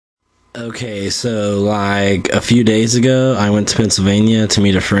Okay, so like a few days ago, I went to Pennsylvania to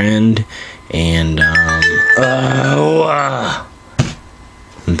meet a friend, and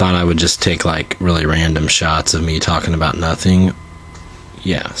thought I would just take like really random shots of me talking about nothing.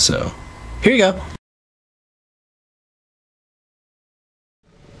 Yeah, so here you go.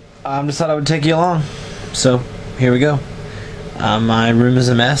 Just thought I would take you along. So here we go. My room is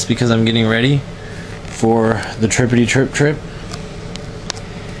a mess because I'm getting ready for the trippity trip.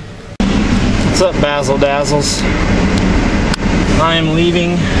 What's up, Basil Dazzles? I am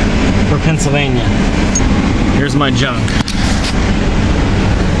leaving for Pennsylvania. Here's my junk.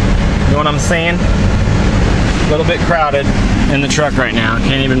 You know what I'm saying? A little bit crowded in the truck right now.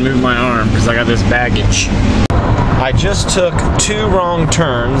 Can't even move my arm because I got this baggage. I just took 2 wrong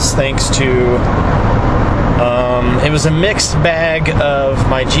turns thanks to it was a mixed bag of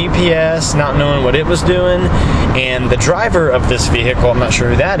my GPS not knowing what it was doing, and the driver of this vehicle, I'm not sure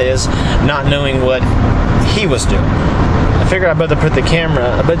who that is, not knowing what he was doing. I figured I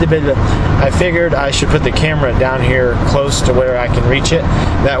figured I should put the camera down here close to where I can reach it.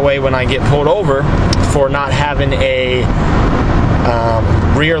 That way when I get pulled over for not having a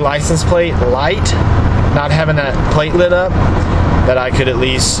rear license plate light, not having that plate lit up, that I could at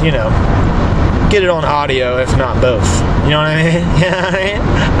least, you know, get it on audio, if not both. You know what I mean? You know what I mean?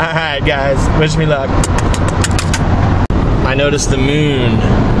 Alright guys, wish me luck. I noticed the moon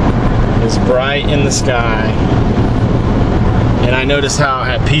is bright in the sky, and I noticed how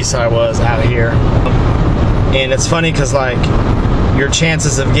at peace I was out here. And it's funny because like your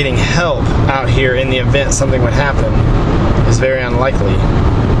chances of getting help out here in the event something would happen is very unlikely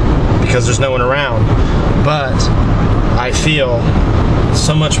because there's no one around. But I feel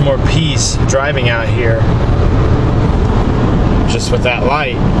so much more peace driving out here just with that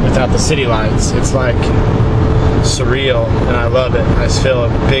light, without the city lights. It's like surreal, and I love it. I just feel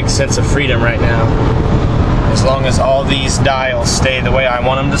a big sense of freedom right now. As long as all these dials stay the way I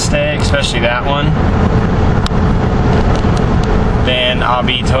want them to stay, especially that one, then I'll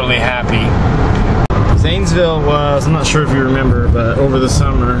be totally happy. Zanesville was, I'm not sure if you remember, but over the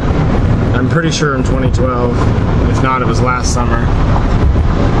summer, I'm pretty sure in 2012, if not it was last summer,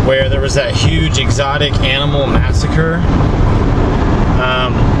 where there was that huge exotic animal massacre.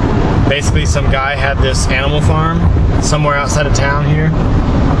 Basically some guy had this animal farm somewhere outside of town here,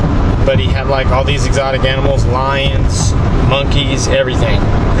 but he had like all these exotic animals, lions, monkeys, everything,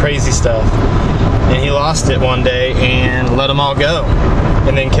 crazy stuff. And he lost it one day and let them all go,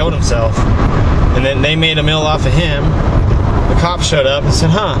 and then killed himself. And then they made a meal off of him. The cops showed up and said,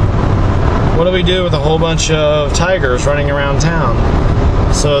 what do we do with a whole bunch of tigers running around town?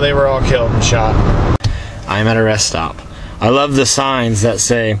 So they were all killed and shot. I'm at a rest stop. I love the signs that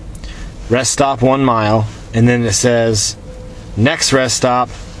say rest stop 1 mile, and then it says next rest stop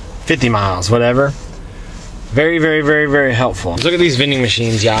 50 miles, whatever. Very, very, very, very helpful. Look at these vending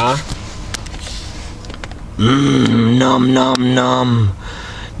machines, y'all. Nom nom nom.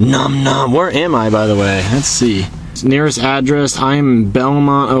 Nom nom. Where am I, by the way? Let's see. Nearest address, I am in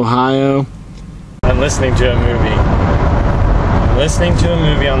Belmont, Ohio. I'm listening to a movie. I'm listening to a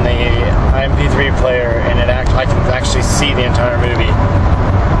movie on the MP3 player, and I can actually see the entire movie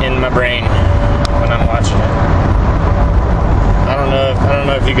in my brain when I'm watching it. I don't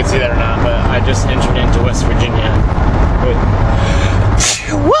know if you can see that or not, but I just entered into West Virginia.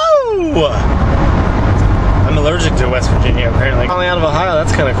 Woo! I'm allergic to West Virginia, apparently. Calling out of Ohio,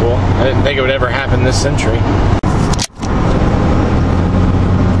 that's kind of cool. I didn't think it would ever happen this century.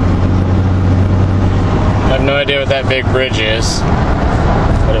 I have no idea what that big bridge is,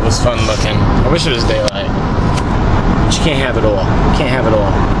 but it was fun looking. I wish it was daylight. But you can't have it all. You can't have it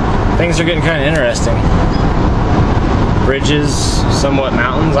all. Things are getting kind of interesting. Bridges, somewhat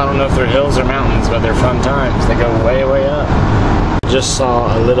mountains. I don't know if they're hills or mountains, but they're fun times. They go way, way up. Just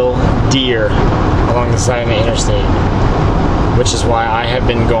saw a little deer along the side of the interstate, which is why I have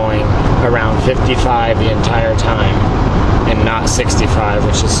been going around 55 the entire time and not 65,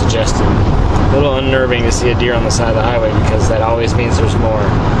 which is suggested. A little unnerving to see a deer on the side of the highway because that always means there's more.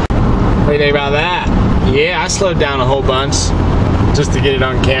 What do you think about that? Yeah, I slowed down a whole bunch just to get it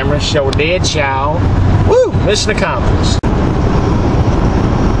on camera. Show did, chow. Woo! Mission accomplished.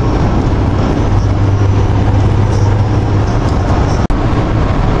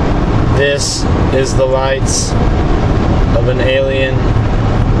 This is the lights of an alien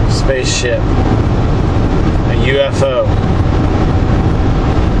spaceship, a UFO.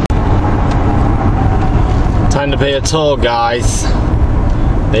 Time to pay a toll, guys.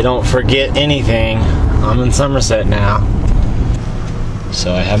 They don't forget anything. I'm in Somerset now.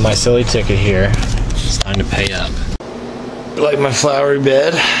 So I have my silly ticket here. It's time to pay up. Like my flowery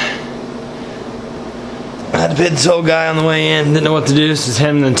bed? I had to pay the toll guy on the way in. Didn't know what to do. This is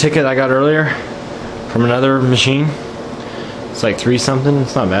him the ticket I got earlier from another machine. It's like 3 something.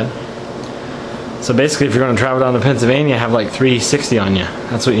 It's not bad. So basically, if you're going to travel down to Pennsylvania, have like $360 on you.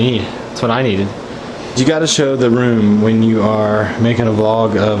 That's what you need. That's what I needed. You got to show the room when you are making a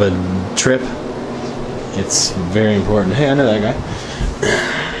vlog of a trip. It's very important. Hey, I know that guy.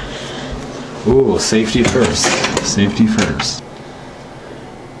 Ooh, safety first. Safety first.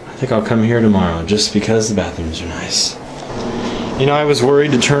 I think I'll come here tomorrow just because the bathrooms are nice. You know, I was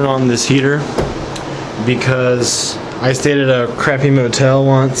worried to turn on this heater because I stayed at a crappy motel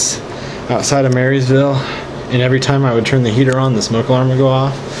once outside of Marysville, and every time I would turn the heater on, the smoke alarm would go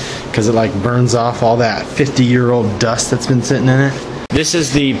off because it like burns off all that 50-year-old dust that's been sitting in it. This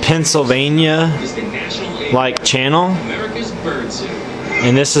is the Pennsylvania like channel,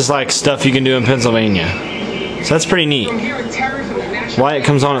 and this is like stuff you can do in Pennsylvania. So that's pretty neat. Why it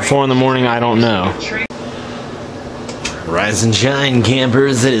comes on at 4 in the morning, I don't know. Rise and shine,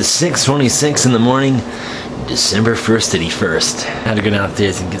 campers. It is 6:26 in the morning, December 1st, 81st. Had to go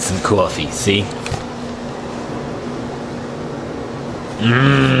downstairs and get some coffee, see?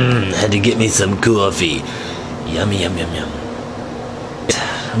 Had to get me some coffee. Yummy, yum, yum, yum.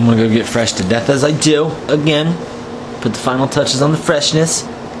 I'm gonna go get fresh to death as I do, again. Put the final touches on the freshness.